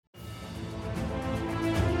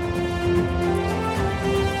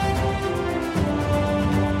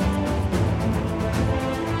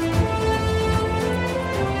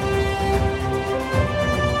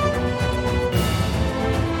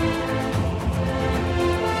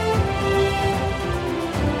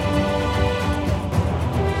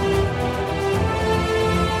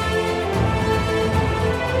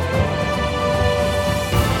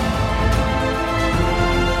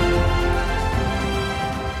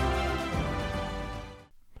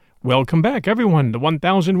Welcome back, everyone, to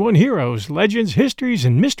 1001 Heroes, Legends, Histories,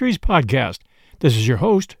 and Mysteries podcast. This is your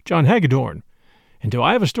host, John Hagedorn, and do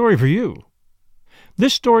I have a story for you?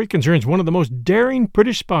 This story concerns one of the most daring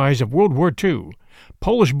British spies of World War II,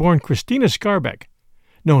 Polish-born Christina Skarbek,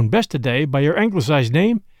 known best today by her anglicized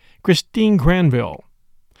name, Christine Granville.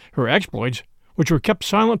 Her exploits, which were kept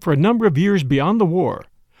silent for a number of years beyond the war,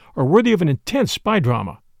 are worthy of an intense spy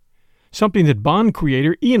drama, something that Bond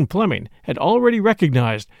creator Ian Fleming had already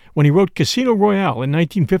recognized when he wrote Casino Royale in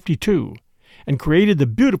 1952 and created the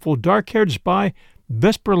beautiful dark-haired spy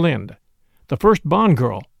Vesper Lynd, the first Bond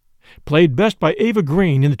girl, played best by Eva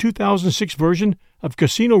Green in the 2006 version of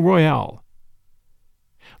Casino Royale.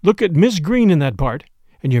 Look at Ms. Green in that part,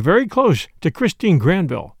 and you're very close to Christine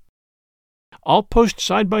Granville. I'll post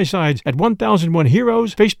side-by-sides at 1001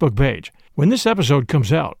 Heroes Facebook page when this episode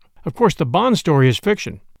comes out. Of course, the Bond story is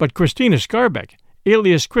fiction, but Christina Skarbek,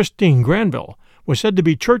 alias Christine Granville, was said to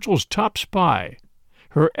be Churchill's top spy.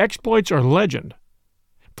 Her exploits are legend.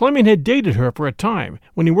 Fleming had dated her for a time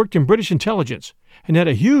when he worked in British intelligence and had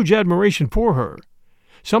a huge admiration for her,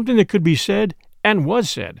 something that could be said, and was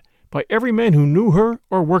said, by every man who knew her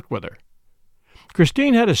or worked with her.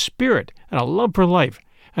 Christine had a spirit and a love for life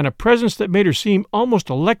and a presence that made her seem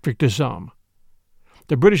almost electric to some.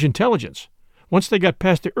 The British intelligence, once they got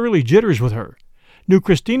past the early jitters with her, knew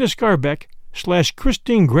Christina Skarbek /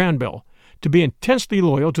 Christine Granville to be intensely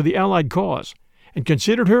loyal to the Allied cause and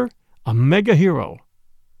considered her a mega hero.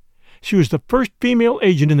 She was the first female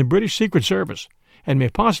agent in the British Secret Service and may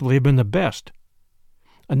possibly have been the best.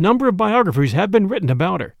 A number of biographies have been written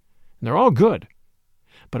about her, and they're all good.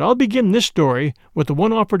 But I'll begin this story with the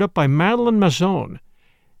one offered up by Madeleine Masson.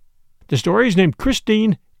 The story is named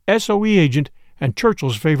Christine, SOE Agent and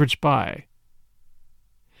Churchill's Favorite Spy.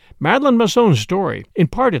 Madeleine Masson's story, in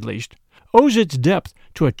part at least, owes its depth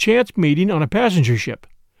to a chance meeting on a passenger ship,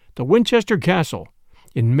 the Winchester Castle,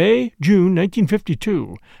 in May-June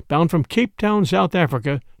 1952, bound from Cape Town, South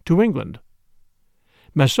Africa, to England.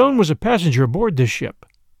 Masson was a passenger aboard this ship.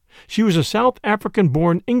 She was a South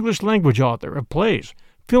African-born English-language author of plays,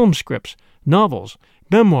 film scripts, novels,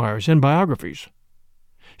 memoirs, and biographies.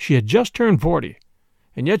 She had just turned 40,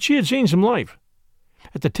 and yet she had seen some life.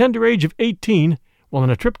 At the tender age of 18, while on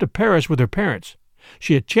a trip to Paris with her parents,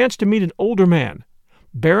 she had chanced to meet an older man,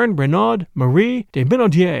 Baron Renaud Marie de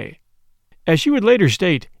Minaudier. As she would later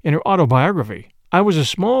state in her autobiography, I was a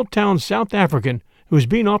small-town South African who was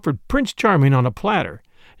being offered Prince Charming on a platter,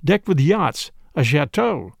 decked with yachts, a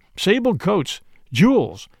chateau, sable coats,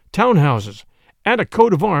 jewels, townhouses, and a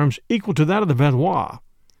coat of arms equal to that of the Valois.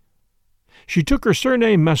 She took her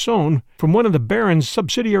surname Masson from one of the Baron's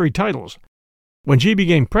subsidiary titles. When she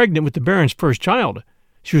became pregnant with the Baron's first child,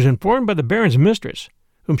 she was informed by the Baron's mistress,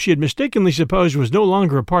 whom she had mistakenly supposed was no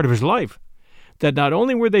longer a part of his life, that not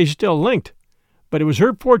only were they still linked, but it was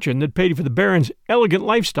her fortune that paid for the Baron's elegant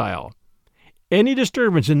lifestyle. Any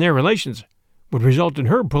disturbance in their relations would result in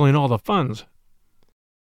her pulling all the funds.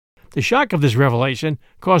 The shock of this revelation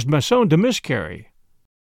caused Masson to miscarry.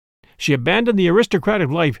 She abandoned the aristocratic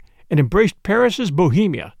life and embraced Paris's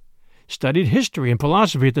bohemia, studied history and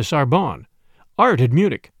philosophy at the Sorbonne, art at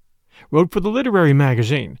Munich, wrote for the literary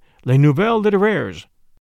magazine Les Nouvelles Littéraires.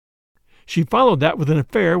 She followed that with an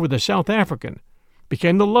affair with a South African,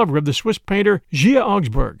 became the lover of the Swiss painter Gia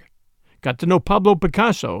Augsburg, got to know Pablo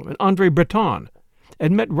Picasso and André Breton,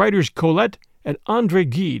 and met writers Colette and André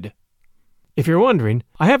Gide. If you're wondering,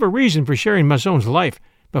 I have a reason for sharing Masson's life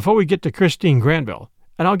before we get to Christine Granville,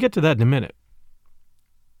 and I'll get to that in a minute.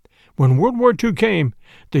 When World War II came,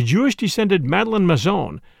 the Jewish-descended Madeleine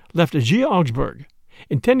Masson left Gia Augsburg,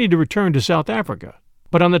 intending to return to South Africa.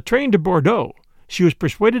 But on the train to Bordeaux, she was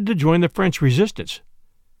persuaded to join the French resistance.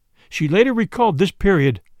 She later recalled this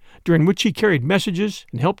period, during which she carried messages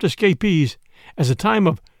and helped escapees, as a time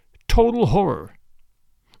of total horror.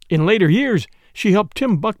 In later years, she helped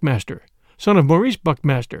Tim Buckmaster, son of Maurice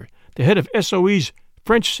Buckmaster, the head of SOE's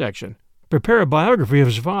French section, prepare a biography of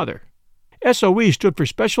his father. SOE stood for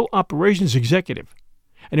Special Operations Executive,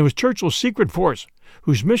 and it was Churchill's secret force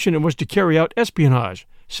whose mission it was to carry out espionage,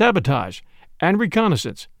 sabotage, and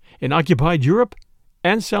reconnaissance in occupied Europe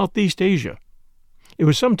and Southeast Asia. It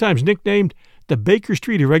was sometimes nicknamed the Baker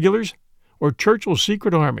Street Irregulars or Churchill's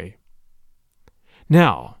Secret Army.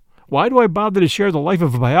 Now, why do I bother to share the life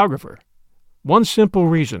of a biographer? One simple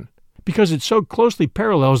reason: because it so closely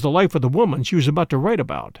parallels the life of the woman she was about to write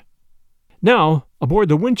about. Now, aboard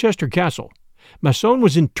the Winchester Castle, Masson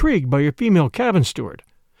was intrigued by her female cabin steward,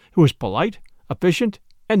 who was polite, efficient,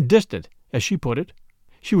 and distant, as she put it.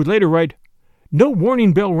 She would later write, "No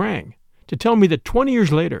warning bell rang to tell me that 20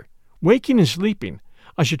 years later, waking and sleeping,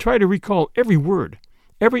 I should try to recall every word,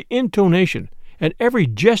 every intonation and every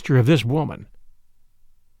gesture of this woman.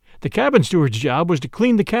 The cabin steward's job was to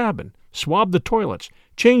clean the cabin, swab the toilets,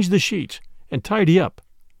 change the sheets, and tidy up.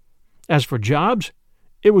 As for jobs,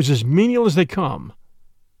 it was as menial as they come.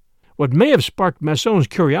 What may have sparked Masson's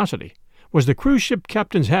curiosity was the cruise ship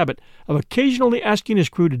captain's habit of occasionally asking his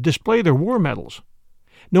crew to display their war medals,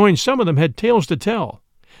 knowing some of them had tales to tell,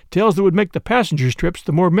 tales that would make the passengers' trips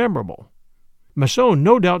the more memorable. Masson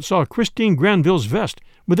no doubt saw Christine Granville's vest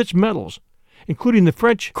with its medals, including the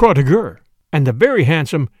French Croix de Guerre and the very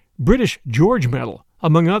handsome British George Medal,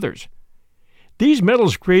 among others. These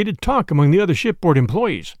medals created talk among the other shipboard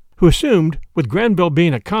employees, who assumed, with Granville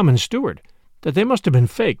being a common steward, that they must have been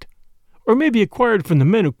faked, or maybe acquired from the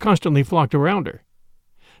men who constantly flocked around her.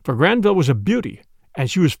 For Granville was a beauty, and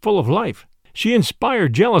she was full of life. She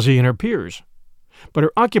inspired jealousy in her peers. But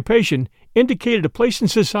her occupation indicated a place in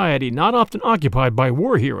society not often occupied by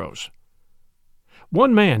war heroes.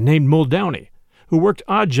 One man named Muldowney, who worked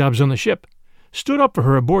odd jobs on the ship, stood up for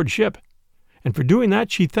her aboard ship, and for doing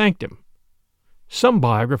that she thanked him. Some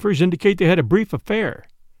biographers indicate they had a brief affair.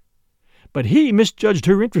 But he misjudged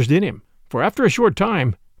her interest in him, for after a short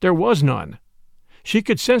time there was none. She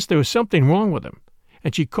could sense there was something wrong with him,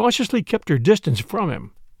 and she cautiously kept her distance from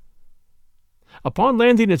him. Upon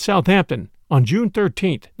landing at Southampton on June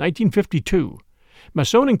 13, 1952,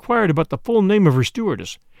 Masson inquired about the full name of her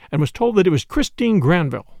stewardess and was told that it was Christine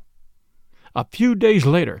Granville. A few days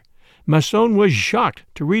later, Masson was shocked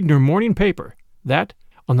to read in her morning paper that,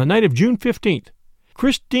 on the night of June 15th,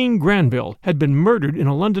 Christine Granville had been murdered in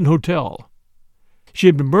a London hotel. She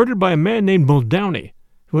had been murdered by a man named Muldowney,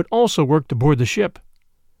 who had also worked aboard the ship.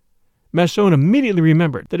 Masson immediately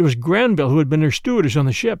remembered that it was Granville who had been her stewardess on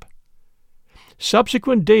the ship.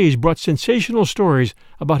 Subsequent days brought sensational stories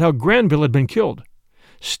about how Granville had been killed,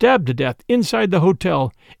 stabbed to death inside the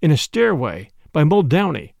hotel in a stairway by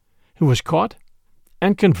Muldowney, who was caught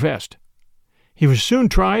and confessed. He was soon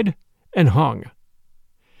tried and hung.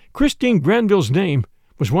 Christine Granville's name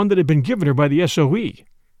was one that had been given her by the SOE,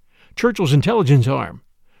 Churchill's intelligence arm.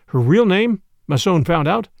 Her real name, Masson found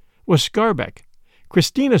out, was Scarbeck,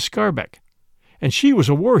 Christina Scarbeck, and she was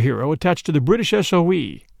a war hero attached to the British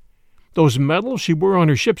SOE. Those medals she wore on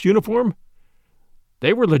her ship's uniform,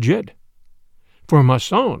 they were legit. For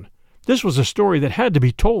Masson, this was a story that had to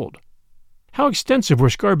be told. How extensive were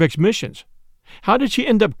Scarbeck's missions? How did she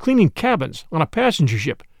end up cleaning cabins on a passenger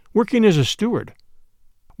ship, working as a steward?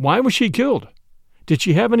 Why was she killed? Did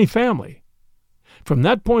she have any family? From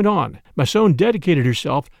that point on, Masson dedicated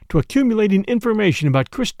herself to accumulating information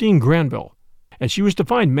about Christine Granville, and she was to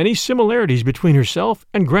find many similarities between herself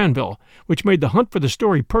and Granville, which made the hunt for the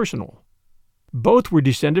story personal. Both were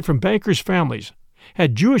descended from bankers' families,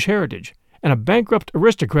 had Jewish heritage, and a bankrupt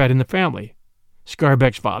aristocrat in the family,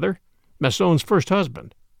 Scarbeck's father, Masson's first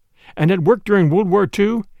husband, and had worked during World War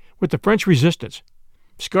II with the French resistance,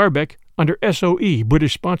 Scarbeck under SOE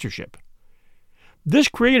British sponsorship. This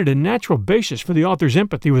created a natural basis for the author's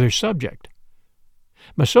empathy with her subject.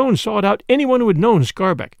 Masson sought out anyone who had known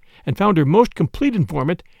Scarbeck and found her most complete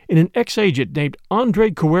informant in an ex-agent named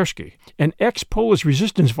Andrzej Kowerski, an ex-Polish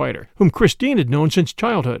resistance fighter whom Christine had known since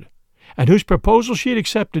childhood, and whose proposal she had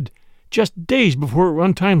accepted just days before her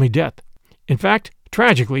untimely death. In fact,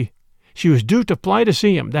 tragically, she was due to fly to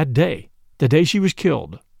see him that day, the day she was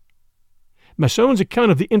killed. Masson's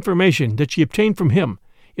account of the information that she obtained from him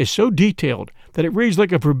is so detailed that it reads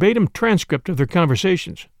like a verbatim transcript of their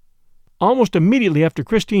conversations. Almost immediately after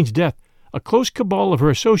Christine's death, a close cabal of her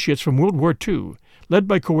associates from World War II, led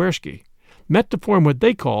by Kowerski, met to form what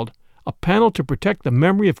they called a panel to protect the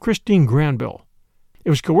memory of Christine Granville. It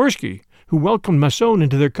was Kowerski who welcomed Masson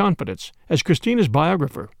into their confidence as Christina's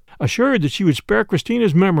biographer, assured that she would spare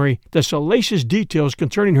Christina's memory the salacious details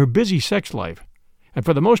concerning her busy sex life, and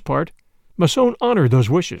for the most part, Masson honored those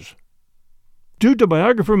wishes. Due to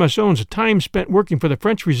biographer Masson's time spent working for the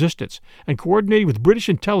French resistance and coordinating with British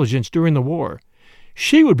intelligence during the war,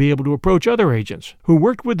 she would be able to approach other agents who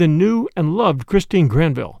worked with and knew and loved Christine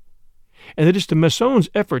Granville. And it is to Masson's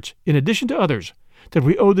efforts, in addition to others, that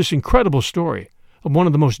we owe this incredible story of one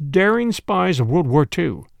of the most daring spies of World War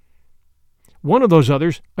II. One of those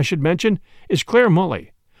others, I should mention, is Claire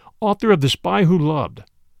Mully, author of The Spy Who Loved.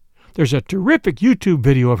 There's a terrific YouTube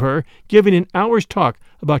video of her giving an hour's talk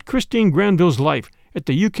about Christine Granville's life at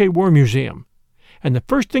the UK War Museum. And the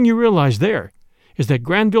first thing you realize there is that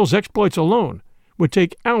Granville's exploits alone would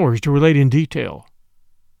take hours to relate in detail.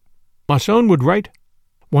 Masson would write,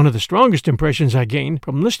 "One of the strongest impressions I gained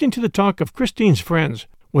from listening to the talk of Christine's friends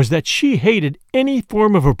was that she hated any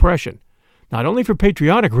form of oppression, not only for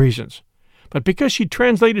patriotic reasons, but because she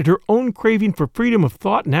translated her own craving for freedom of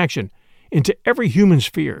thought and action into every human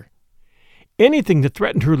sphere. Anything that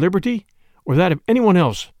threatened her liberty, or that of anyone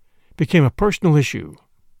else, became a personal issue.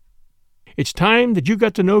 It's time that you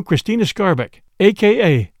got to know Christina Skarbek,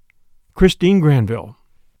 a.k.a. Christine Granville.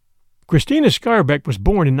 Christina Skarbek was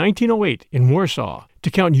born in 1908 in Warsaw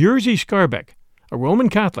to Count Jerzy Skarbek, a Roman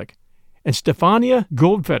Catholic, and Stefania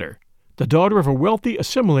Goldfeder, the daughter of a wealthy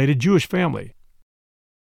assimilated Jewish family.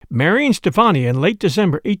 Marrying Stefania in late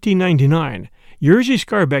December 1899, Jerzy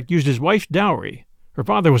Skarbek used his wife's dowry, her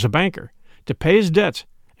father was a banker, to pay his debts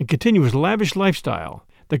and continue his lavish lifestyle.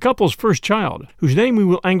 The couple's first child, whose name we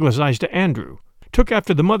will anglicize to Andrew, took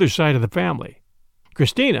after the mother's side of the family.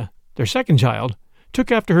 Christina, their second child,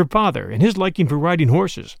 took after her father and his liking for riding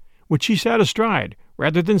horses, which she sat astride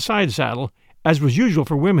rather than side saddle, as was usual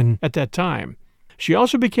for women at that time. She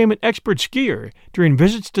also became an expert skier during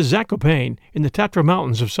visits to Zakopane in the Tatra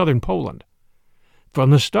Mountains of southern Poland.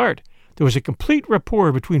 From the start, there was a complete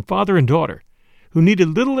rapport between father and daughter, who needed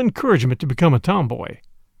little encouragement to become a tomboy.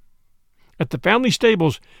 At the family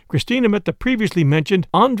stables, Christina met the previously mentioned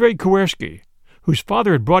Andrzej Kowarski, whose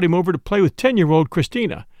father had brought him over to play with 10-year-old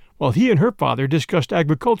Christina, while he and her father discussed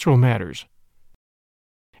agricultural matters.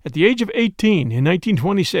 At the age of 18, in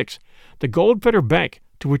 1926, the Goldfeder Bank,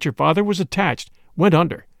 to which her father was attached, went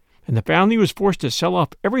under, and the family was forced to sell off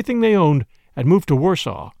everything they owned and move to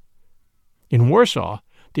Warsaw. In Warsaw,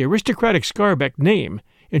 the aristocratic Skarbek name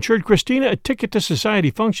ensured Christina a ticket to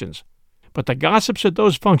society functions, but the gossips at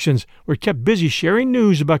those functions were kept busy sharing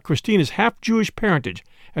news about Christina's half-Jewish parentage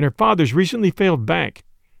and her father's recently failed bank.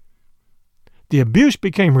 The abuse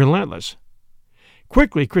became relentless.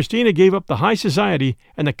 Quickly, Christina gave up the high society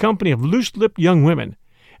and the company of loose-lipped young women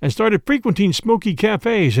and started frequenting smoky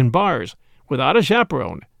cafes and bars without a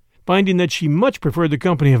chaperone, finding that she much preferred the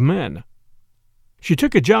company of men. She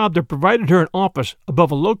took a job that provided her an office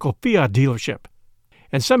above a local Fiat dealership,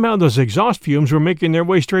 and somehow those exhaust fumes were making their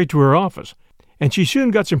way straight to her office, and she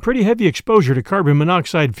soon got some pretty heavy exposure to carbon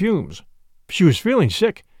monoxide fumes. She was feeling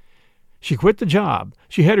sick. She quit the job.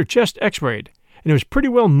 She had her chest x-rayed, and it was pretty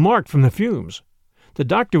well marked from the fumes. The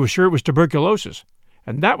doctor was sure it was tuberculosis,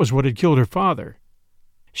 and that was what had killed her father.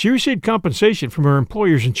 She received compensation from her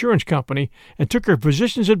employer's insurance company and took her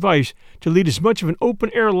physician's advice to lead as much of an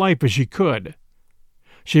open-air life as she could.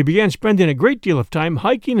 She began spending a great deal of time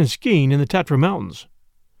hiking and skiing in the Tatra Mountains.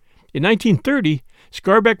 In 1930,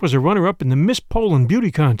 Skarbek was a runner-up in the Miss Poland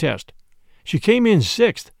Beauty Contest. She came in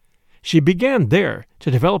 6th. She began there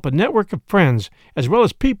to develop a network of friends as well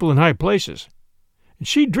as people in high places. And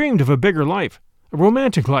she dreamed of a bigger life, a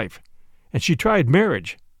romantic life, and she tried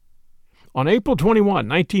marriage. On April 21,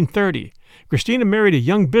 1930, Christina married a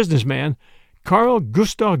young businessman, Karl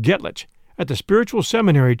Gustav Getlich, at the Spiritual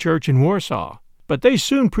Seminary Church in Warsaw. But they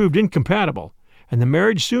soon proved incompatible, and the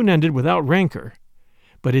marriage soon ended without rancor.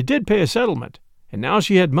 But it did pay a settlement, and now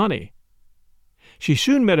she had money. She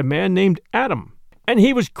soon met a man named Adam, and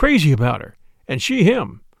he was crazy about her, and she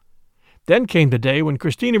him. Then came the day when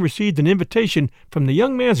Christina received an invitation from the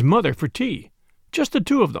young man's mother for tea, just the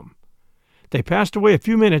two of them. They passed away a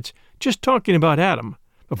few minutes just talking about Adam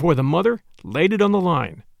before the mother laid it on the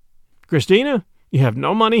line. Christina, you have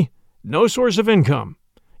no money, no source of income.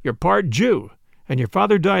 You're part Jew, and your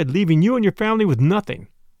father died leaving you and your family with nothing.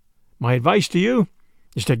 My advice to you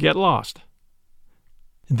is to get lost.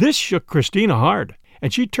 This shook Christina hard,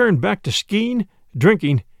 and she turned back to skiing,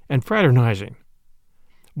 drinking, and fraternizing.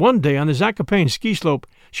 One day on the Zakopane ski slope,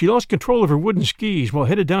 she lost control of her wooden skis while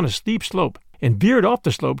headed down a steep slope and veered off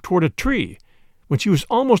the slope toward a tree, when she was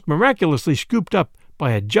almost miraculously scooped up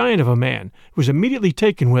by a giant of a man who was immediately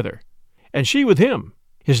taken with her, and she with him.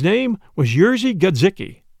 His name was Jerzy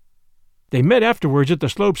Gadzicki. They met afterwards at the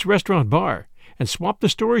slope's restaurant bar and swapped the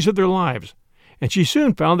stories of their lives, and she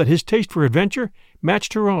soon found that his taste for adventure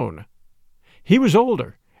matched her own. He was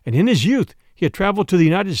older, and in his youth he had traveled to the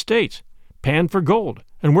United States, panned for gold,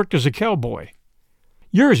 and worked as a cowboy.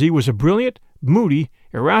 Jerzy was a brilliant, moody,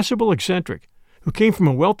 irascible eccentric who came from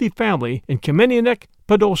a wealthy family in Kamieniec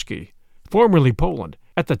Podolski, formerly Poland,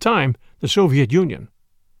 at the time the Soviet Union.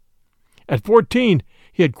 At 14,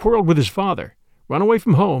 he had quarreled with his father, run away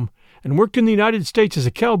from home, and worked in the United States as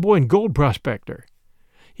a cowboy and gold prospector.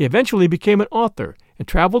 He eventually became an author and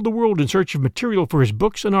traveled the world in search of material for his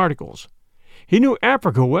books and articles. He knew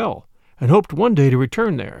Africa well and hoped one day to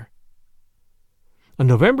return there. On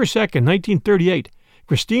November 2, 1938,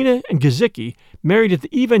 Christina and Gadzicki married at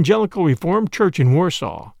the Evangelical Reformed Church in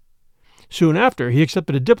Warsaw. Soon after, he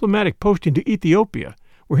accepted a diplomatic posting to Ethiopia,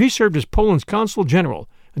 where he served as Poland's consul general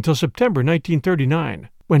until September 1939,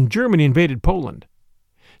 when Germany invaded Poland.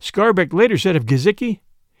 Skarbek later said of Gadzicki,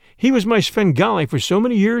 "He was my Svengali for so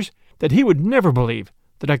many years that he would never believe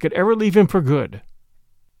that I could ever leave him for good.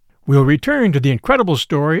 We'll return to the incredible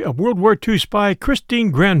story of World War II spy Christine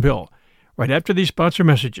Granville right after these sponsor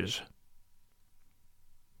messages.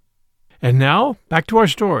 And now, back to our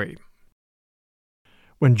story.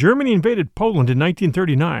 When Germany invaded Poland in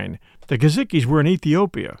 1939, the Gazikis were in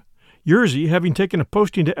Ethiopia, Jerzy having taken a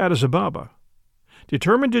posting to Addis Ababa.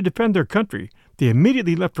 Determined to defend their country, they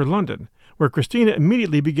immediately left for London, where Christina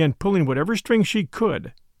immediately began pulling whatever strings she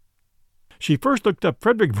could. She first looked up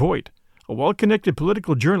Frederick Voigt, a well-connected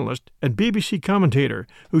political journalist and BBC commentator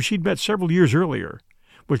who she'd met several years earlier,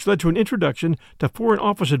 which led to an introduction to Foreign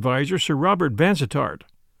Office advisor Sir Robert Vansittart.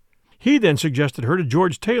 He then suggested her to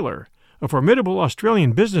George Taylor, a formidable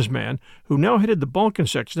Australian businessman who now headed the Balkan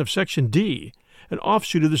section of Section D, an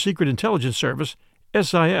offshoot of the Secret Intelligence Service,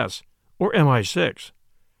 SIS, or MI6.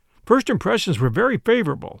 First impressions were very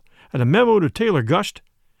favorable, and a memo to Taylor gushed,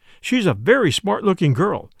 "She's a very smart-looking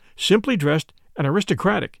girl, simply dressed and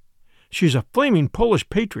aristocratic. She's a flaming Polish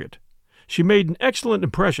patriot. She made an excellent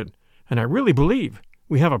impression, and I really believe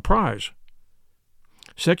we have a prize."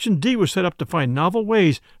 Section D was set up to find novel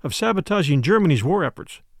ways of sabotaging Germany's war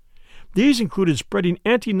efforts. These included spreading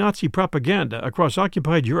anti-Nazi propaganda across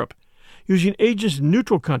occupied Europe, using agents in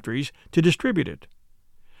neutral countries to distribute it.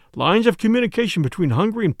 Lines of communication between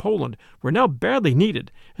Hungary and Poland were now badly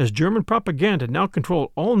needed, as German propaganda now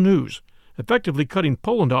controlled all news, effectively cutting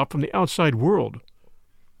Poland off from the outside world.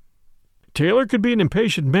 Taylor could be an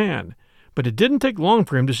impatient man, but it didn't take long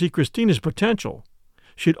for him to see Christina's potential.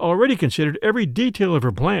 She had already considered every detail of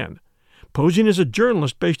her plan. Posing as a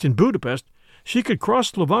journalist based in Budapest, she could cross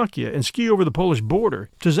Slovakia and ski over the Polish border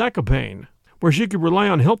to Zakopane, where she could rely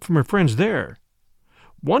on help from her friends there.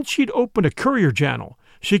 Once she'd opened a courier channel,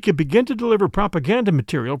 she could begin to deliver propaganda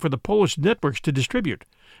material for the Polish networks to distribute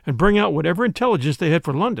and bring out whatever intelligence they had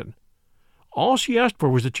for London. All she asked for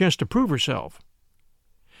was a chance to prove herself.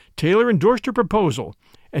 Taylor endorsed her proposal,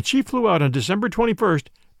 and she flew out on December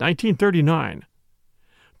 21st, 1939.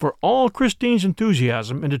 For all Christine's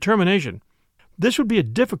enthusiasm and determination, this would be a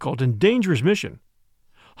difficult and dangerous mission.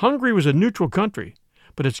 Hungary was a neutral country,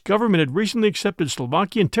 but its government had recently accepted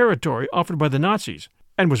Slovakian territory offered by the Nazis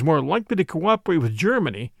and was more likely to cooperate with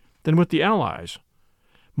Germany than with the Allies.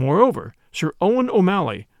 Moreover, Sir Owen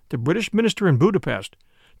O'Malley, the British minister in Budapest,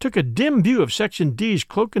 took a dim view of Section D's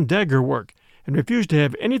cloak and dagger work and refused to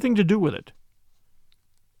have anything to do with it.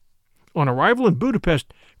 On arrival in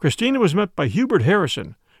Budapest, Christina was met by Hubert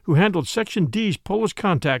Harrison, who handled Section D's Polish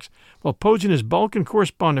contacts while posing as Balkan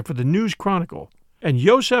correspondent for the News Chronicle, and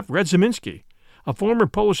Józef Radzyminski, a former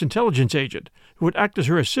Polish intelligence agent who would act as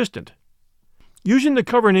her assistant. Using the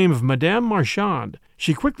cover name of Madame Marchand,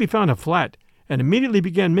 she quickly found a flat and immediately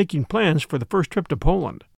began making plans for the first trip to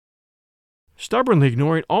Poland. Stubbornly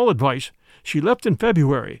ignoring all advice, she left in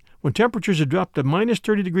February when temperatures had dropped to minus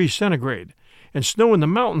 30 degrees centigrade and snow in the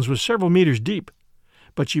mountains was several meters deep.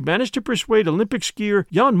 But she managed to persuade Olympic skier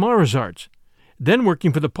Jan Marazarts, then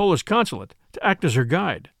working for the Polish consulate, to act as her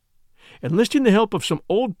guide. Enlisting the help of some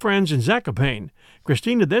old friends in Zakopane,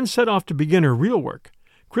 Christina then set off to begin her real work,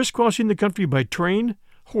 crisscrossing the country by train,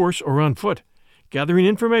 horse, or on foot, gathering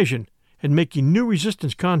information and making new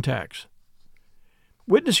resistance contacts.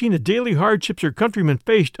 Witnessing the daily hardships her countrymen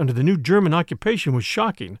faced under the new German occupation was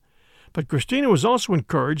shocking, but Christina was also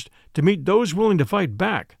encouraged to meet those willing to fight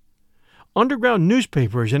back. Underground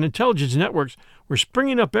newspapers and intelligence networks were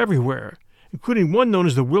springing up everywhere, including one known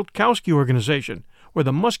as the Wiltkowski Organization, or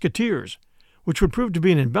the Musketeers, which would prove to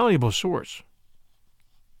be an invaluable source.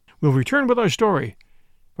 We'll return with our story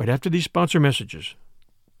right after these sponsor messages.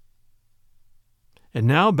 And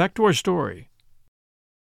now back to our story.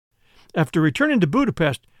 After returning to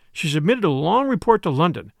Budapest, she submitted a long report to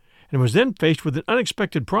London and was then faced with an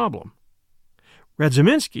unexpected problem.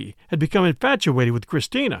 Radzyminski had become infatuated with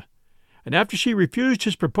Christina, and after she refused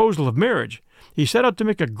his proposal of marriage, he set out to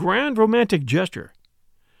make a grand romantic gesture.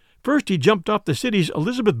 First he jumped off the city's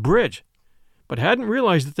Elizabeth Bridge, but hadn't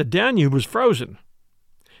realized that the Danube was frozen.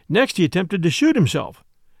 Next he attempted to shoot himself,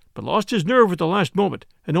 but lost his nerve at the last moment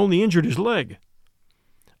and only injured his leg.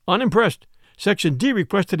 Unimpressed, Section D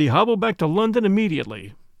requested he hobble back to London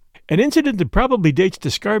immediately. An incident that probably dates to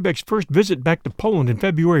Skarbek's first visit back to Poland in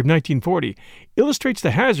February of 1940 illustrates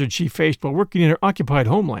the hazards she faced while working in her occupied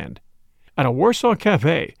homeland. At a Warsaw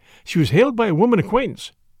cafe, she was hailed by a woman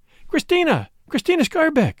acquaintance. Christina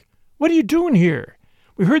Skarbek, what are you doing here?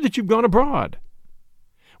 We heard that you've gone abroad."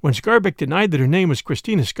 When Skarbek denied that her name was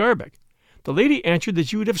Christina Skarbek, the lady answered that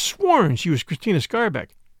she would have sworn she was Christina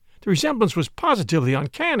Skarbek. The resemblance was positively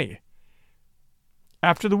uncanny.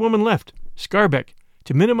 After the woman left, Skarbek,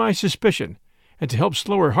 to minimize suspicion and to help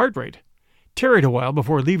slow her heart rate, tarried a while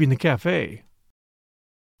before leaving the cafe.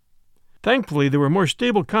 Thankfully, there were more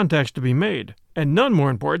stable contacts to be made, and none more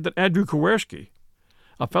important than Andrew Kowarski.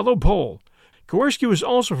 A fellow Pole, Kowarski was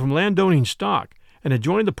also from landowning stock and had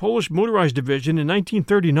joined the Polish Motorized Division in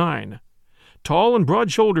 1939. Tall and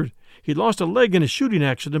broad-shouldered, he lost a leg in a shooting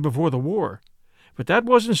accident before the war, but that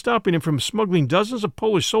wasn't stopping him from smuggling dozens of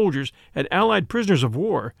Polish soldiers and Allied prisoners of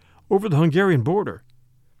war over the Hungarian border.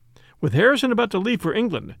 With Harrison about to leave for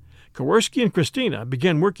England, Kowarski and Christina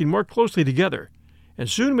began working more closely together and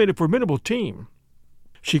soon made a formidable team.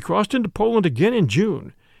 She crossed into Poland again in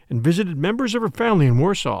June and visited members of her family in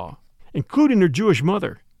Warsaw, including her Jewish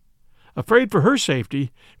mother. Afraid for her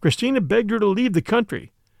safety, Christina begged her to leave the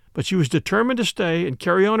country, but she was determined to stay and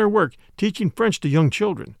carry on her work teaching French to young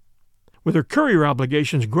children. With her courier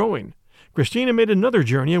obligations growing, Christina made another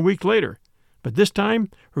journey a week later, but this time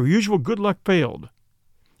her usual good luck failed.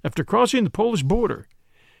 After crossing the Polish border,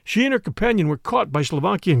 she and her companion were caught by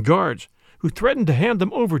Slovakian guards, who threatened to hand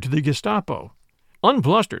them over to the Gestapo.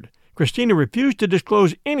 Unflustered, Christina refused to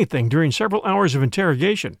disclose anything during several hours of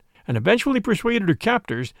interrogation, and eventually persuaded her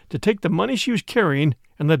captors to take the money she was carrying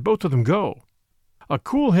and let both of them go. A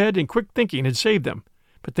cool head and quick thinking had saved them,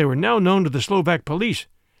 but they were now known to the Slovak police,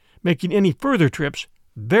 making any further trips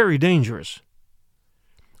very dangerous.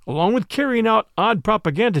 Along with carrying out odd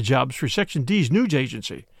propaganda jobs for Section D's news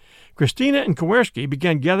agency, Christina and Kowarski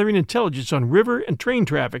began gathering intelligence on river and train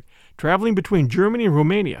traffic traveling between Germany and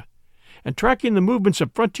Romania, and tracking the movements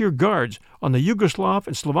of frontier guards on the Yugoslav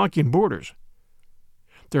and Slovakian borders.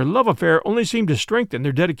 Their love affair only seemed to strengthen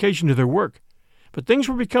their dedication to their work, but things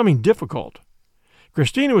were becoming difficult.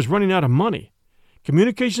 Christina was running out of money,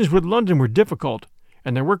 communications with London were difficult,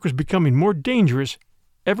 and their work was becoming more dangerous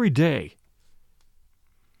every day.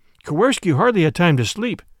 Kowarski hardly had time to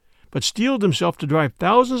sleep, but steeled himself to drive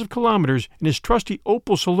thousands of kilometers in his trusty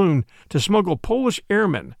Opel saloon to smuggle Polish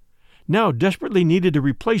airmen, now desperately needed to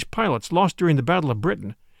replace pilots lost during the Battle of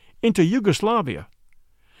Britain, into Yugoslavia.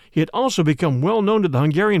 He had also become well known to the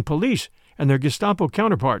Hungarian police and their Gestapo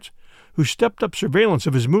counterparts, who stepped up surveillance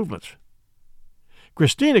of his movements.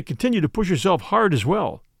 Christina continued to push herself hard as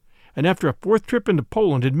well, and after a fourth trip into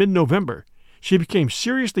Poland in mid-November, she became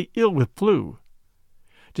seriously ill with flu.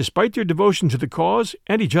 Despite their devotion to the cause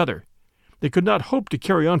and each other, they could not hope to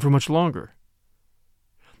carry on for much longer.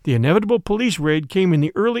 The inevitable police raid came in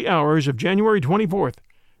the early hours of January 24th,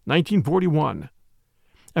 1941.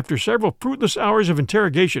 After several fruitless hours of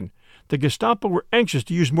interrogation, the Gestapo were anxious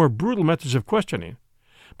to use more brutal methods of questioning,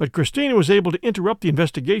 but Christina was able to interrupt the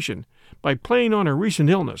investigation by playing on her recent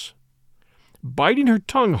illness. Biting her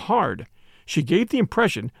tongue hard, she gave the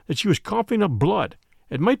impression that she was coughing up blood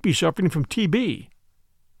and might be suffering from TB.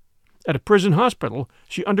 At a prison hospital,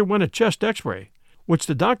 she underwent a chest x-ray, which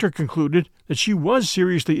the doctor concluded that she was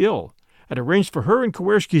seriously ill and arranged for her and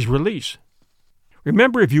Kowarski's release.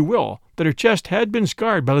 Remember, if you will, that her chest had been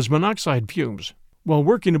scarred by those monoxide fumes while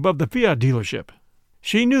working above the Fiat dealership.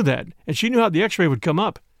 She knew that, and she knew how the x-ray would come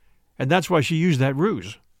up, and that's why she used that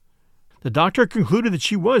ruse. The doctor concluded that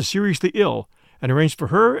she was seriously ill and arranged for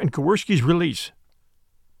her and Kowarski's release.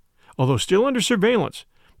 Although still under surveillance,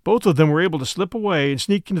 both of them were able to slip away and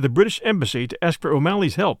sneak into the British embassy to ask for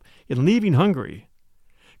O'Malley's help in leaving Hungary.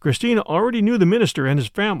 Christina already knew the minister and his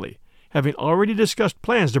family, having already discussed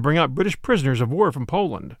plans to bring out British prisoners of war from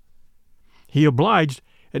Poland. He obliged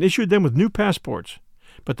and issued them with new passports,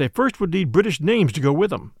 but they first would need British names to go with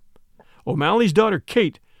them. O'Malley's daughter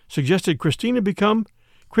Kate suggested Christina become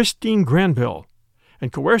Christine Granville,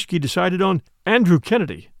 and Kowarski decided on Andrew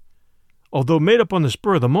Kennedy. Although made up on the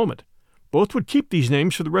spur of the moment, both would keep these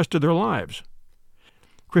names for the rest of their lives.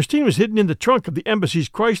 Christine was hidden in the trunk of the embassy's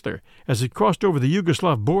Chrysler as it crossed over the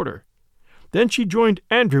Yugoslav border. Then she joined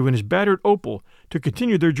Andrew in his battered Opel to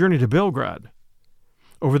continue their journey to Belgrade.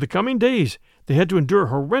 Over the coming days, they had to endure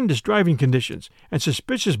horrendous driving conditions and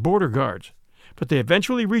suspicious border guards, but they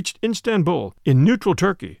eventually reached Istanbul in neutral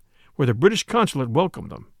Turkey, where the British consulate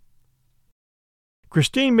welcomed them.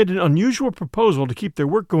 Christine made an unusual proposal to keep their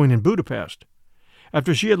work going in Budapest.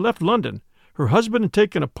 After she had left London, her husband had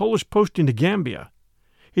taken a Polish posting to Gambia.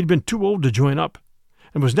 He'd been too old to join up,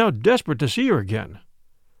 and was now desperate to see her again.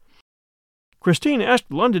 Christine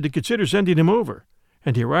asked London to consider sending him over,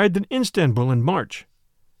 and he arrived in Istanbul in March.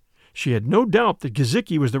 She had no doubt that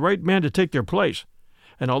Gizicki was the right man to take their place,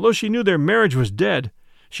 and although she knew their marriage was dead,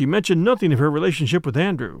 she mentioned nothing of her relationship with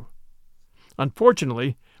Andrew.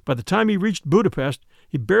 Unfortunately, by the time he reached Budapest,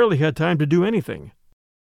 he barely had time to do anything.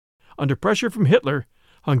 Under pressure from Hitler,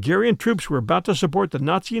 Hungarian troops were about to support the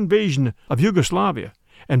Nazi invasion of Yugoslavia,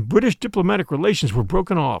 and British diplomatic relations were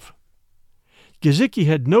broken off. Gizicki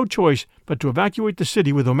had no choice but to evacuate the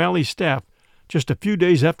city with O'Malley's staff just a few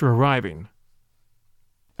days after arriving.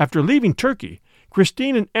 After leaving Turkey,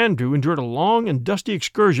 Christine and Andrew endured a long and dusty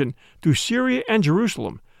excursion through Syria and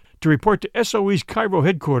Jerusalem to report to SOE's Cairo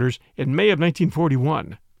headquarters in May of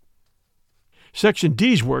 1941. Section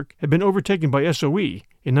D's work had been overtaken by SOE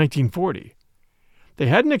in 1940. They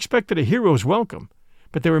hadn't expected a hero's welcome,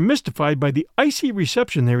 but they were mystified by the icy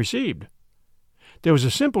reception they received. There was a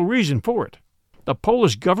simple reason for it. The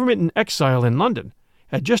Polish government in exile in London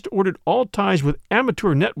had just ordered all ties with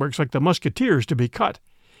amateur networks like the Musketeers to be cut,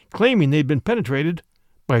 claiming they'd been penetrated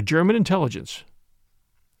by German intelligence.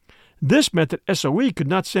 This meant that SOE could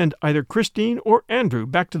not send either Christine or Andrew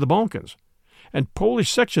back to the Balkans, and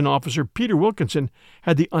Polish section officer Peter Wilkinson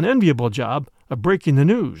had the unenviable job of breaking the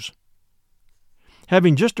news.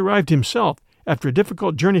 Having just arrived himself after a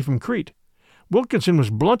difficult journey from Crete, Wilkinson was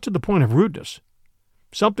blunt to the point of rudeness,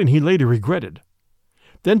 something he later regretted,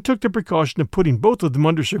 then took the precaution of putting both of them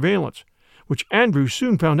under surveillance, which Andrew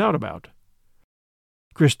soon found out about.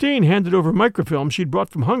 Christine handed over microfilm she'd brought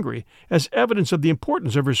from Hungary as evidence of the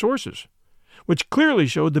importance of her sources, which clearly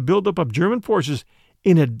showed the buildup of German forces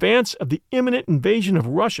in advance of the imminent invasion of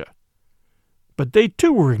Russia. But they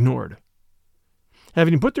too were ignored.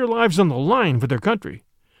 Having put their lives on the line for their country,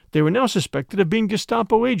 they were now suspected of being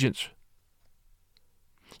Gestapo agents.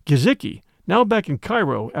 Gizicki, now back in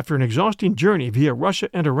Cairo after an exhausting journey via Russia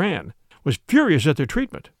and Iran, was furious at their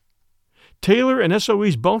treatment. Taylor and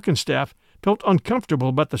SOE's Balkan staff felt uncomfortable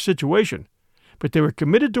about the situation, but they were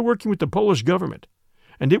committed to working with the Polish government,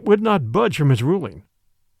 and it would not budge from his ruling.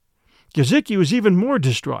 Gizicki was even more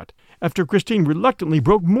distraught after Christine reluctantly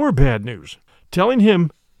broke more bad news, telling him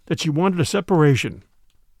that she wanted a separation.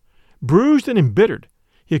 Bruised and embittered,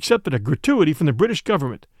 he accepted a gratuity from the British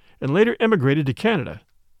government and later emigrated to Canada.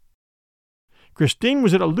 Christine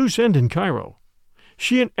was at a loose end in Cairo.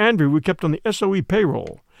 She and Andrew were kept on the SOE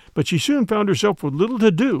payroll, but she soon found herself with little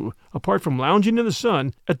to do apart from lounging in the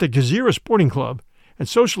sun at the Gezira Sporting Club and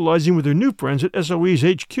socializing with her new friends at SOE's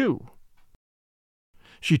HQ.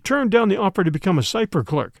 She turned down the offer to become a cipher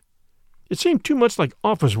clerk. It seemed too much like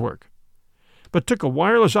office work, but took a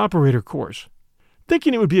wireless operator course,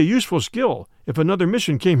 thinking it would be a useful skill if another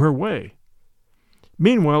mission came her way.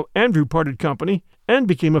 Meanwhile, Andrew parted company and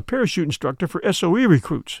became a parachute instructor for SOE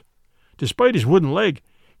recruits. Despite his wooden leg,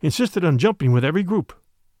 he insisted on jumping with every group.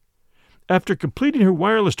 After completing her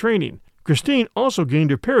wireless training, Christine also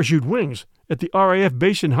gained her parachute wings at the RAF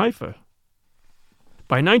base in Haifa.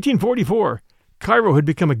 By 1944, Cairo had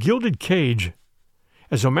become a gilded cage.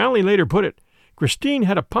 As O'Malley later put it, Christine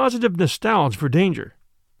had a positive nostalgia for danger,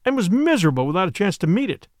 and was miserable without a chance to meet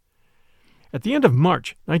it. At the end of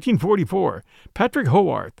March 1944, Patrick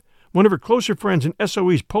Howarth, one of her closer friends in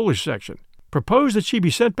SOE's Polish section, proposed that she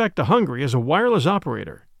be sent back to Hungary as a wireless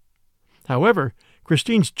operator. However,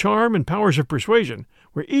 Christine's charm and powers of persuasion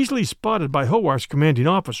were easily spotted by Howarth's commanding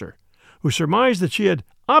officer, who surmised that she had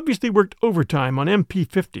obviously worked overtime on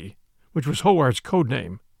MP-50, which was Howarth's code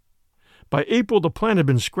name. By April, the plan had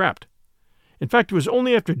been scrapped. In fact, it was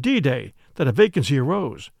only after D-Day that a vacancy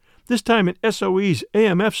arose, this time in SOE's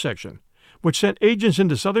AMF section, which sent agents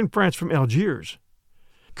into southern France from Algiers.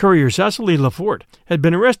 Courier Cecily Lafort had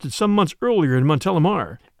been arrested some months earlier in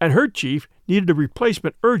Montélimar, and her chief needed a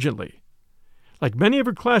replacement urgently. Like many of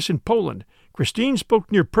her class in Poland, Christine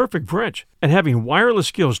spoke near perfect French, and having wireless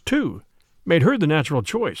skills too, made her the natural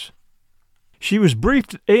choice. She was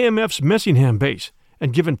briefed at AMF's Messingham base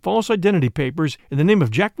and given false identity papers in the name of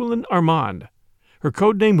Jacqueline Armand. Her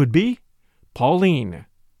code name would be Pauline.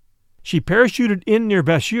 She parachuted in near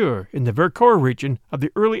Vasseur in the Vercors region of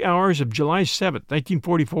the early hours of July 7,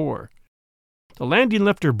 1944. The landing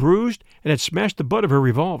left her bruised and had smashed the butt of her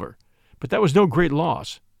revolver, but that was no great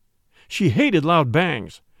loss. She hated loud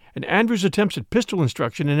bangs, and Andrew's attempts at pistol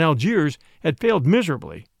instruction in Algiers had failed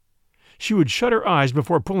miserably. She would shut her eyes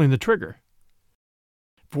before pulling the trigger.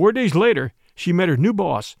 4 days later, she met her new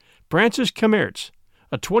boss, Francis Kamertz,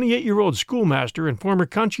 a 28-year-old schoolmaster and former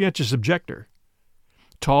conscientious objector.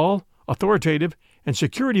 Tall, authoritative, and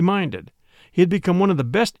security-minded, he had become one of the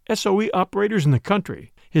best SOE operators in the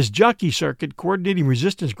country, his jockey circuit coordinating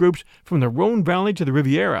resistance groups from the Rhone Valley to the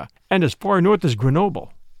Riviera and as far north as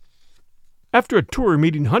Grenoble. After a tour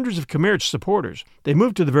meeting hundreds of Kamertz supporters, they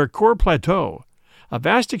moved to the Vercors Plateau, a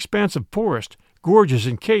vast expanse of forest, gorges,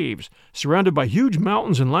 and caves surrounded by huge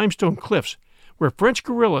mountains and limestone cliffs where French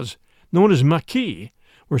guerrillas, known as Maquis,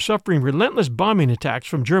 were suffering relentless bombing attacks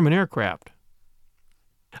from German aircraft.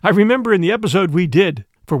 I remember in the episode we did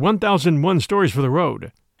for 1001 Stories for the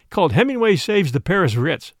Road, called Hemingway Saves the Paris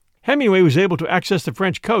Ritz, Hemingway was able to access the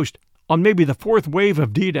French coast on maybe the fourth wave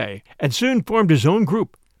of D-Day and soon formed his own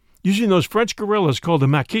group, using those French guerrillas called the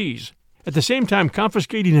Maquis, at the same time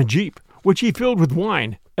confiscating a jeep, which he filled with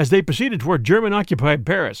wine, as they proceeded toward German-occupied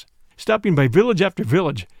Paris, stopping by village after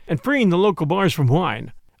village and freeing the local bars from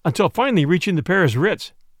wine, until finally reaching the Paris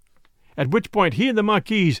Ritz, at which point he and the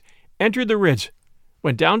Marquise entered the Ritz,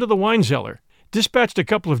 went down to the wine cellar, dispatched a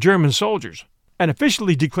couple of German soldiers, and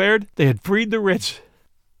officially declared they had freed the Ritz.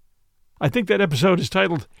 I think that episode is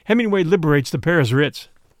titled Hemingway Liberates the Paris Ritz.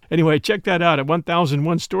 Anyway, check that out at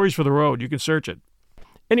 1001 Stories for the Road. You can search it.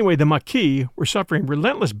 Anyway, the Maquis were suffering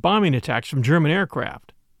relentless bombing attacks from German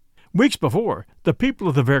aircraft. Weeks before, the people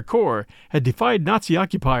of the Vercors had defied Nazi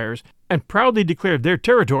occupiers and proudly declared their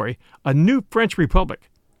territory a new French republic.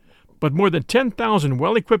 But more than 10,000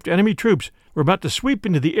 well-equipped enemy troops were about to sweep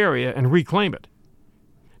into the area and reclaim it.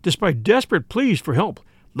 Despite desperate pleas for help,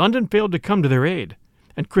 London failed to come to their aid,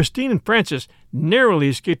 and Christine and Francis narrowly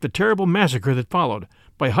escaped the terrible massacre that followed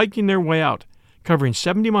by hiking their way out, covering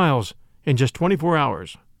 70 miles in just 24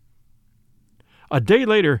 hours. A day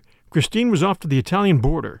later, Christine was off to the Italian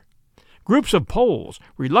border. Groups of Poles,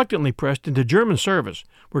 reluctantly pressed into German service,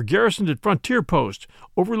 were garrisoned at frontier posts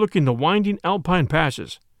overlooking the winding Alpine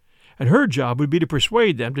passes, and her job would be to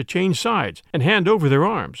persuade them to change sides and hand over their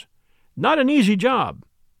arms. Not an easy job.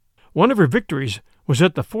 One of her victories was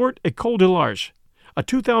at the Fort École de l'Arche, a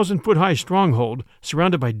 2,000-foot-high stronghold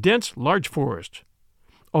surrounded by dense, large forests.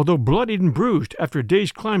 Although bloodied and bruised after a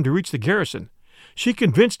day's climb to reach the garrison, she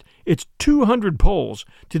convinced its 200 Poles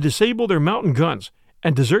to disable their mountain guns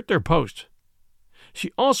and desert their posts.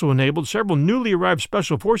 She also enabled several newly arrived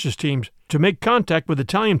Special Forces teams to make contact with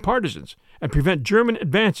Italian partisans and prevent German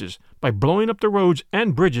advances by blowing up the roads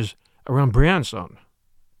and bridges around Briançon.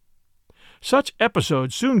 Such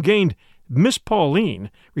episodes soon gained Miss Pauline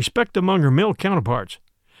respect among her male counterparts,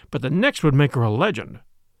 but the next would make her a legend.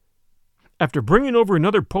 After bringing over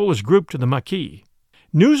another Polish group to the Maquis,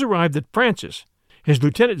 news arrived that Francis, his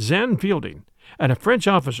Lieutenant Zan Fielding, and a French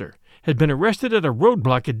officer had been arrested at a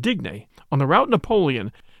roadblock at Digne on the route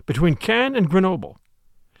Napoleon between Caen and Grenoble.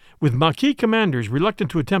 With Maquis commanders reluctant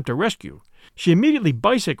to attempt a rescue, she immediately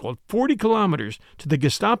bicycled 40 kilometers to the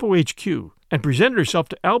Gestapo HQ and presented herself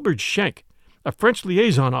to Albert Schenk, a French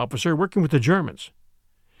liaison officer working with the Germans.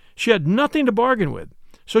 She had nothing to bargain with,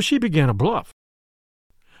 so she began a bluff.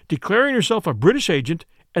 Declaring herself a British agent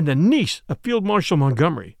and the niece of Field Marshal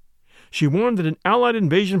Montgomery, she warned that an Allied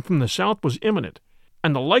invasion from the south was imminent,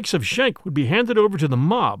 and the likes of Schenk would be handed over to the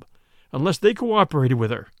mob unless they cooperated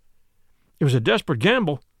with her. It was a desperate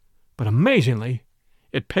gamble, but amazingly,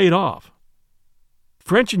 it paid off.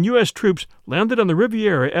 French and U.S. troops landed on the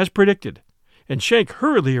Riviera as predicted, and Schenk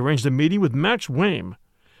hurriedly arranged a meeting with Max Wame,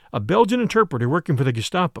 a Belgian interpreter working for the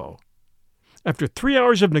Gestapo. After 3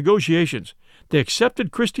 hours of negotiations, they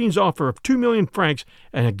accepted Christine's offer of 2 million francs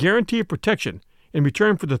and a guarantee of protection in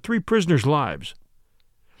return for the 3 prisoners' lives.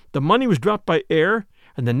 The money was dropped by air,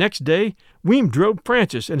 and the next day, Wame drove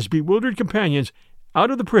Francis and his bewildered companions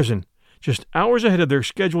out of the prison just hours ahead of their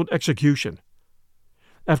scheduled execution.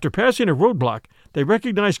 After passing a roadblock, they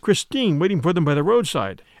recognized Christine waiting for them by the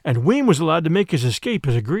roadside, and Wame was allowed to make his escape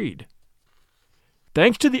as agreed.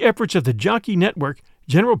 Thanks to the efforts of the Jockey Network,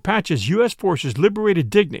 General Patch's U.S. forces liberated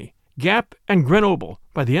Digne, Gap, and Grenoble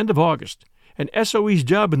by the end of August, and SOE's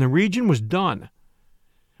job in the region was done.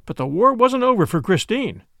 But the war wasn't over for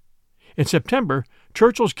Christine. In September,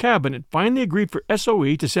 Churchill's cabinet finally agreed for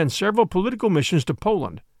SOE to send several political missions to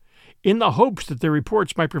Poland, in the hopes that their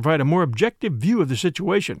reports might provide a more objective view of the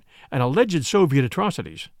situation and alleged Soviet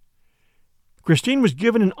atrocities. Christine was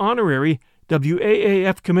given an honorary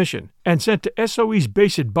WAAF commission and sent to SOE's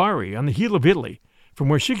base at Bari on the heel of Italy, from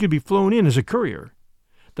where she could be flown in as a courier.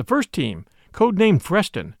 The first team, codenamed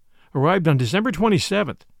Freston, arrived on December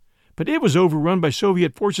 27th, but it was overrun by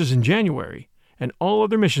Soviet forces in January, and all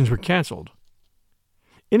other missions were canceled.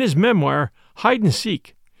 In his memoir, Hide and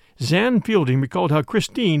Seek, Zan Fielding recalled how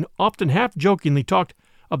Christine often half-jokingly talked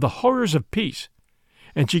of the horrors of peace,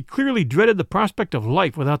 and she clearly dreaded the prospect of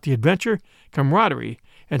life without the adventure, camaraderie,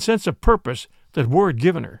 and sense of purpose that war had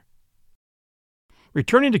given her.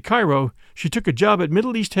 Returning to Cairo, she took a job at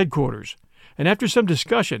Middle East headquarters, and after some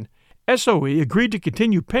discussion, SOE agreed to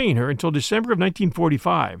continue paying her until December of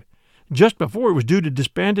 1945, just before it was due to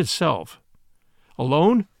disband itself.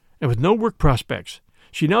 Alone, and with no work prospects,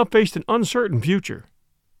 she now faced an uncertain future.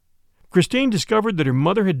 Christine discovered that her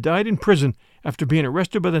mother had died in prison after being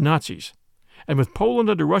arrested by the Nazis, and with Poland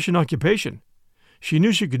under Russian occupation, she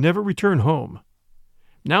knew she could never return home.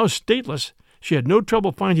 Now stateless, she had no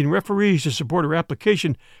trouble finding referees to support her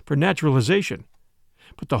application for naturalization,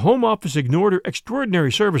 but the Home Office ignored her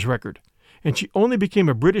extraordinary service record, and she only became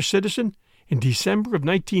a British citizen in December of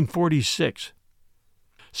 1946.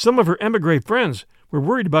 Some of her émigré friends were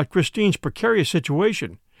worried about Christine's precarious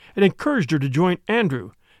situation and encouraged her to join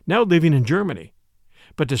Andrew, now living in Germany.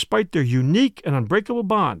 But despite their unique and unbreakable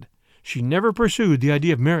bond, she never pursued the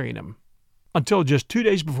idea of marrying him, until just 2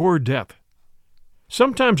 days before her death.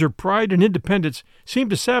 Sometimes her pride and independence seemed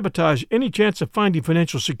to sabotage any chance of finding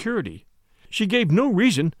financial security. She gave no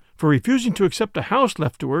reason for refusing to accept a house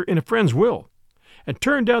left to her in a friend's will, and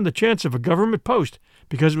turned down the chance of a government post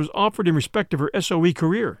because it was offered in respect of her SOE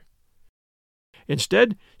career.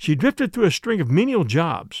 Instead, she drifted through a string of menial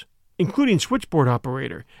jobs, including switchboard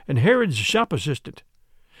operator and Harrods shop assistant.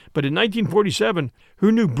 But in 1947,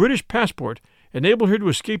 her new British passport enabled her to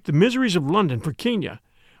escape the miseries of London for Kenya,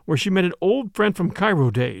 where she met an old friend from Cairo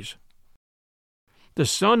days. The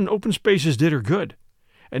sun and open spaces did her good,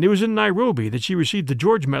 and it was in Nairobi that she received the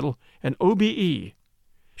George Medal and OBE.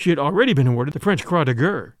 She had already been awarded the French Croix de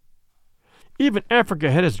Guerre. Even Africa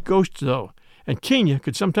had its ghosts, though, and Kenya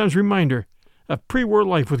could sometimes remind her of pre-war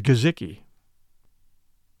life with Gaziki.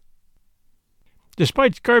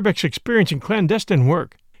 Despite Skarbek's experience in clandestine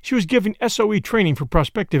work, she was giving SOE training for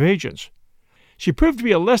prospective agents. She proved to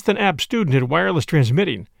be a less-than-apt student at wireless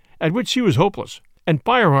transmitting, at which she was hopeless, and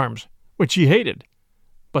firearms, which she hated.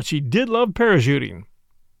 But she did love parachuting.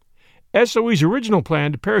 SOE's original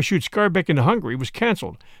plan to parachute Skarbek into Hungary was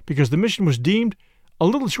cancelled because the mission was deemed a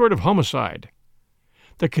little short of homicide.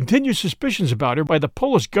 The continued suspicions about her by the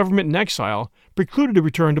Polish government in exile precluded a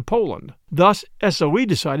return to Poland. Thus, SOE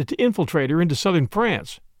decided to infiltrate her into southern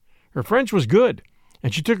France. Her French was good,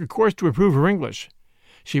 and she took a course to improve her English.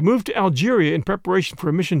 She moved to Algeria in preparation for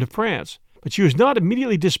a mission to France, but she was not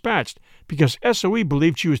immediately dispatched because SOE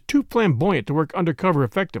believed she was too flamboyant to work undercover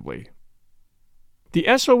effectively. The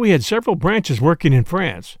SOE had several branches working in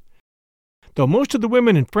France. Though most of the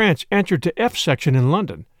women in France answered to F Section in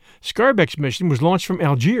London, Skarbek's mission was launched from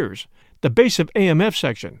Algiers, the base of AMF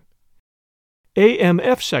Section.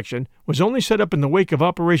 AMF Section was only set up in the wake of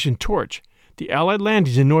Operation Torch, the Allied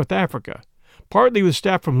landings in North Africa, partly with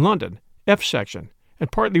staff from London, F Section,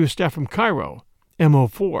 and partly with staff from Cairo,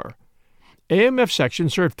 MO4. AMF Section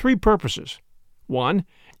served three purposes. 1.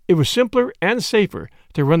 It was simpler and safer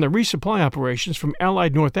to run the resupply operations from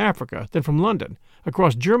Allied North Africa than from London,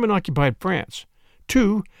 across German-occupied France.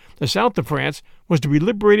 2. The south of France was to be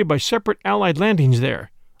liberated by separate Allied landings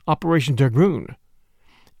there, Operation Dragoon.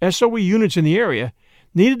 SOE units in the area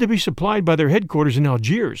needed to be supplied by their headquarters in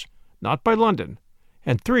Algiers, not by London.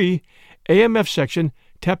 And 3. AMF Section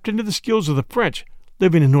tapped into the skills of the French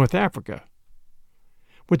living in North Africa.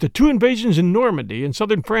 With the two invasions in Normandy and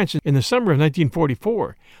southern France in the summer of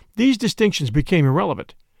 1944, these distinctions became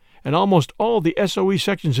irrelevant, and almost all the SOE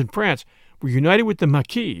sections in France were united with the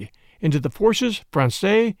Maquis into the Forces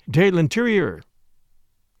Françaises de l'Intérieur.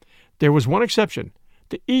 There was one exception,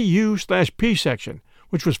 the EU/P section,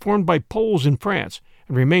 which was formed by Poles in France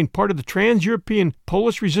and remained part of the trans-European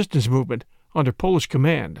Polish resistance movement under Polish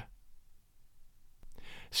command.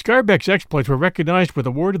 Skarbek's exploits were recognized with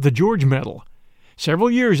award of the George Medal.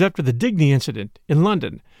 Several years after the Digny incident in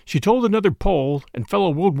London, she told another Pole and fellow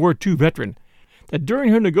World War II veteran that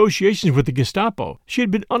during her negotiations with the Gestapo, she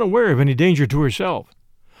had been unaware of any danger to herself.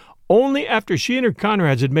 Only after she and her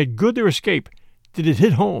comrades had made good their escape did it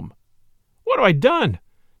hit home. What have I done?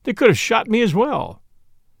 They could have shot me as well.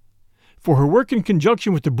 For her work in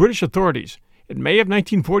conjunction with the British authorities, in May of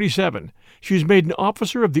 1947, she was made an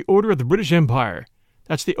Officer of the Order of the British Empire.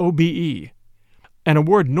 That's the OBE. An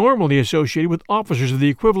award normally associated with officers of the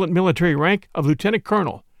equivalent military rank of Lieutenant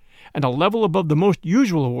Colonel, and a level above the most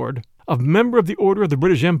usual award of Member of the Order of the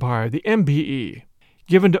British Empire, the MBE,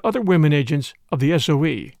 given to other women agents of the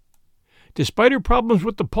SOE. Despite her problems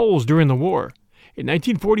with the Poles during the war, in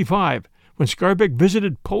 1945, when Skarbek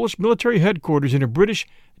visited Polish military headquarters in her British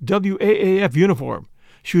WAAF uniform,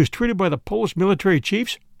 she was treated by the Polish military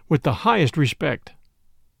chiefs with the highest respect.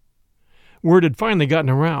 Word had finally gotten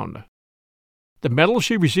around. The medal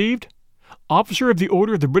she received? Officer of the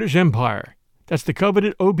Order of the British Empire. That's the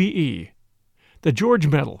coveted OBE. The George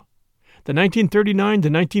Medal. The 1939 to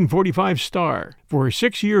 1945 Star for her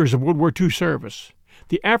 6 years of World War II service.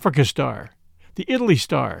 The Africa Star. The Italy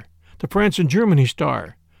Star. The France and Germany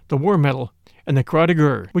Star. The War Medal. And the Croix de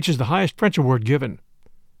Guerre, which is the highest French award given.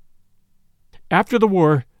 After the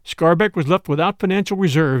war, Skarbek was left without financial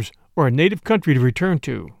reserves or a native country to return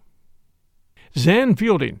to. Zan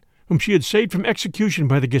Fielding, whom she had saved from execution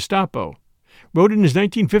by the Gestapo, wrote in his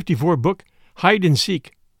 1954 book, Hide and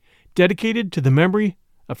Seek, dedicated to the memory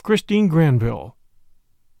of Christine Granville.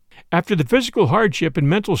 After the physical hardship and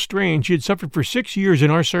mental strain she had suffered for 6 years in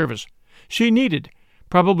our service, she needed,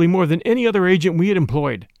 probably more than any other agent we had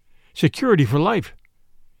employed, security for life.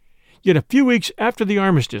 Yet a few weeks after the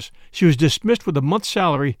armistice, she was dismissed with a month's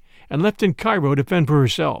salary and left in Cairo to fend for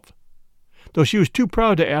herself. Though she was too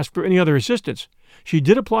proud to ask for any other assistance, she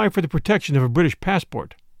did apply for the protection of a British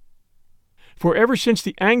passport. For ever since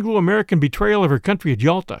the Anglo-American betrayal of her country at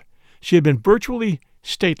Yalta, she had been virtually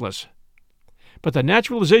stateless. But the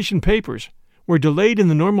naturalization papers were delayed in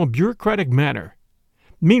the normal bureaucratic manner.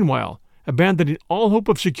 Meanwhile, abandoning all hope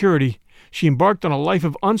of security, she embarked on a life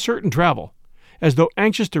of uncertain travel, as though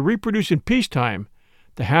anxious to reproduce in peacetime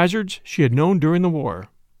the hazards she had known during the war.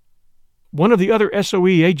 One of the other SOE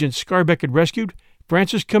agents Skarbek had rescued,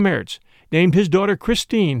 Francis Commerz, named his daughter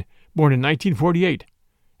Christine, born in 1948,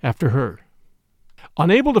 after her.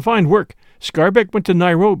 Unable to find work, Skarbek went to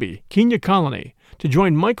Nairobi, Kenya Colony, to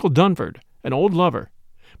join Michael Dunford, an old lover,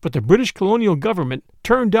 but the British colonial government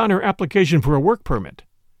turned down her application for a work permit.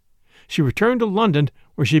 She returned to London,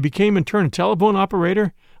 where she became in turn a telephone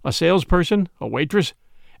operator, a salesperson, a waitress,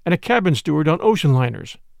 and a cabin steward on ocean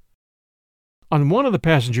liners. On one of the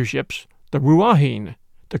passenger ships, the Ruahine,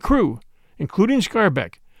 the crew, including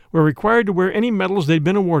Skarbek, were required to wear any medals they'd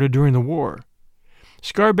been awarded during the war.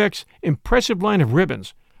 Skarbek's impressive line of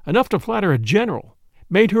ribbons, enough to flatter a general,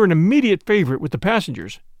 made her an immediate favorite with the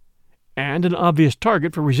passengers, and an obvious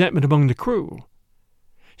target for resentment among the crew.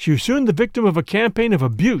 She was soon the victim of a campaign of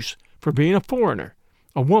abuse for being a foreigner,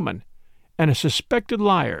 a woman, and a suspected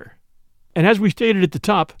liar. And as we stated at the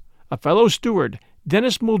top, a fellow steward,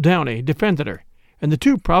 Dennis Muldowney, defended her, and the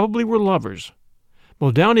two probably were lovers.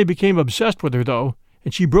 Muldowney became obsessed with her, though,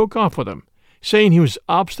 and she broke off with him, saying he was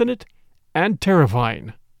obstinate and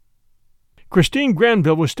terrifying. Christine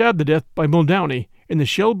Granville was stabbed to death by Muldowney in the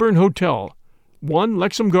Shelburne Hotel, 1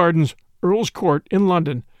 Lexham Gardens, Earl's Court in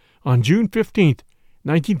London, on June 15,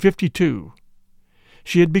 1952.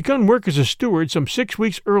 She had begun work as a steward some 6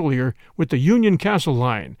 weeks earlier with the Union Castle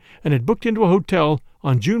Line and had booked into a hotel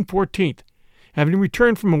on June 14th, having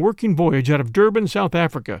returned from a working voyage out of Durban, South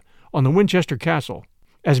Africa, on the Winchester Castle,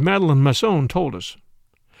 as Madeleine Masson told us.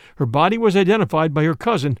 Her body was identified by her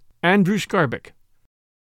cousin, Andrew Skarbek.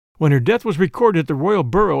 When her death was recorded at the Royal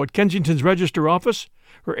Borough at Kensington's Register Office,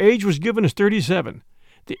 her age was given as 37,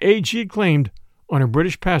 the age she had claimed on her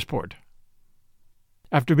British passport.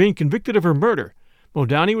 After being convicted of her murder,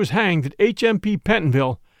 Muldowney was hanged at HMP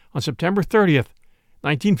Pentonville on September 30th,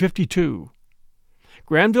 1952.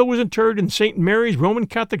 Granville was interred in St. Mary's Roman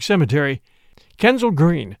Catholic Cemetery, Kensal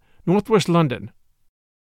Green, northwest London.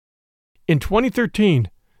 In 2013,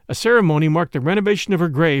 a ceremony marked the renovation of her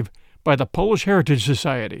grave by the Polish Heritage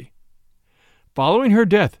Society. Following her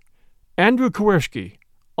death, Andrew Kowarski,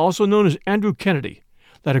 also known as Andrew Kennedy,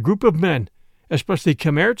 led a group of men, especially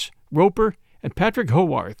Commerz, Roper, and Patrick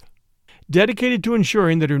Howarth, dedicated to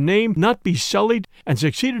ensuring that her name not be sullied, and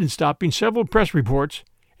succeeded in stopping several press reports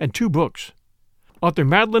and 2 books. Author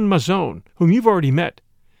Madeleine Masson, whom you've already met,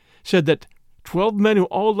 said that 12 men who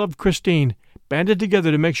all loved Christine banded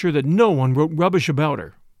together to make sure that no one wrote rubbish about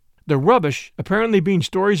her. The rubbish apparently being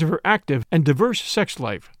stories of her active and diverse sex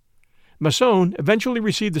life. Masson eventually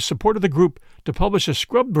received the support of the group to publish a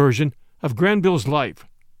scrubbed version of Granville's life.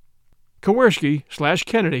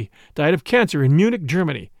 Kowarski/Kennedy died of cancer in Munich,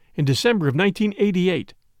 Germany, in December of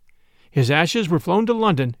 1988. His ashes were flown to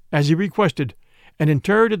London, as he requested, and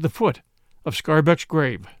interred at the foot of Skarbek's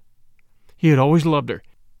grave. He had always loved her.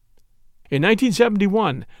 In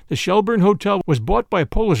 1971, the Shelburne Hotel was bought by a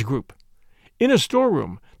Polish group. In a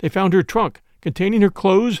storeroom, they found her trunk containing her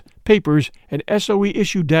clothes, papers, and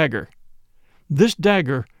SOE-issue dagger. This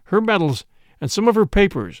dagger, her medals, and some of her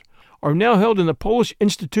papers are now held in the Polish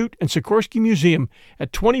Institute and Sikorsky Museum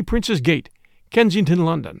at 20 Prince's Gate, Kensington,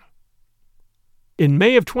 London. In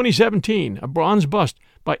May of 2017, a bronze bust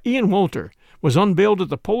by Ian Walter was unveiled at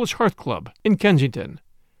the Polish Hearth Club in Kensington.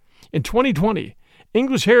 In 2020,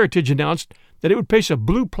 English Heritage announced that it would place a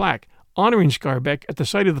blue plaque honoring Skarbek at the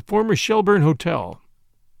site of the former Shelburne Hotel.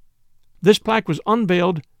 This plaque was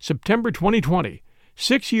unveiled September 2020,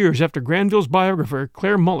 6 years after Granville's biographer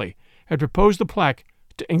Claire Mully had proposed the plaque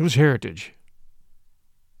to English Heritage.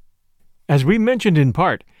 As we mentioned in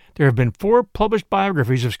part, there have been 4 published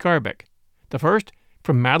biographies of Skarbek. The first,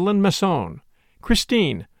 from Madeleine Masson,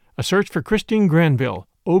 Christine, A Search for Christine Granville,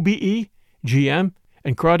 OBE, GM,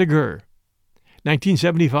 and Croix de Guerre,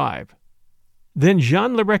 1975. Then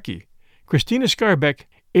Jean Lerecki, Christina Skarbek,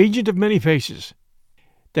 Agent of Many Faces.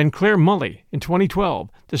 Then Claire Mully, in 2012,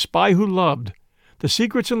 The Spy Who Loved, The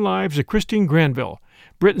Secrets and Lives of Christine Granville,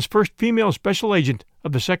 Britain's first female special agent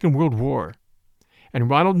of the Second World War. And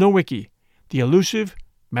Ronald Nowicki, The Elusive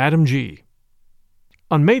Madam G.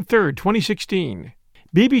 On May 3, 2016,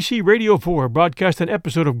 BBC Radio 4 broadcast an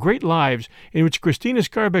episode of Great Lives in which Christina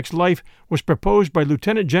Skarbek's life was proposed by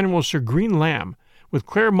Lieutenant General Sir Green Lamb, with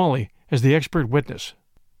Claire Mully as the expert witness.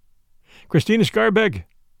 Christina Skarbek,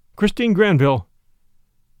 Christine Granville,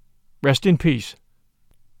 rest in peace.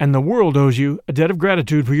 And the world owes you a debt of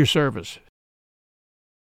gratitude for your service.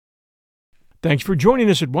 Thanks for joining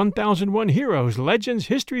us at 1001 Heroes, Legends,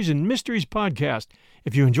 Histories, and Mysteries podcast.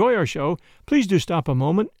 If you enjoy our show, please do stop a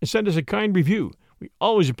moment and send us a kind review. We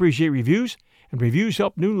always appreciate reviews, and reviews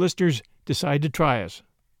help new listeners decide to try us.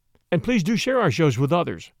 And please do share our shows with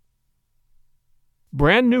others.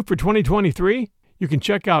 Brand new for 2023, you can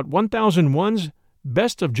check out 1001's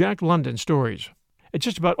Best of Jack London Stories at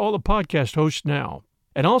just about all the podcast hosts now.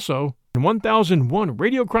 And also 1001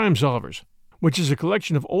 Radio Crime Solvers, which is a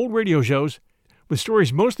collection of old radio shows with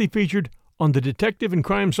stories mostly featured on the detective and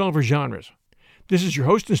crime solver genres. This is your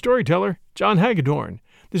host and storyteller, John Hagedorn.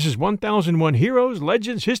 This is 1001 Heroes,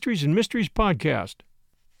 Legends, Histories, and Mysteries podcast.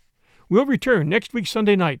 We'll return next week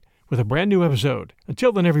Sunday night with a brand new episode.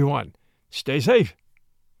 Until then, everyone, stay safe,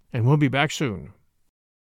 and we'll be back soon.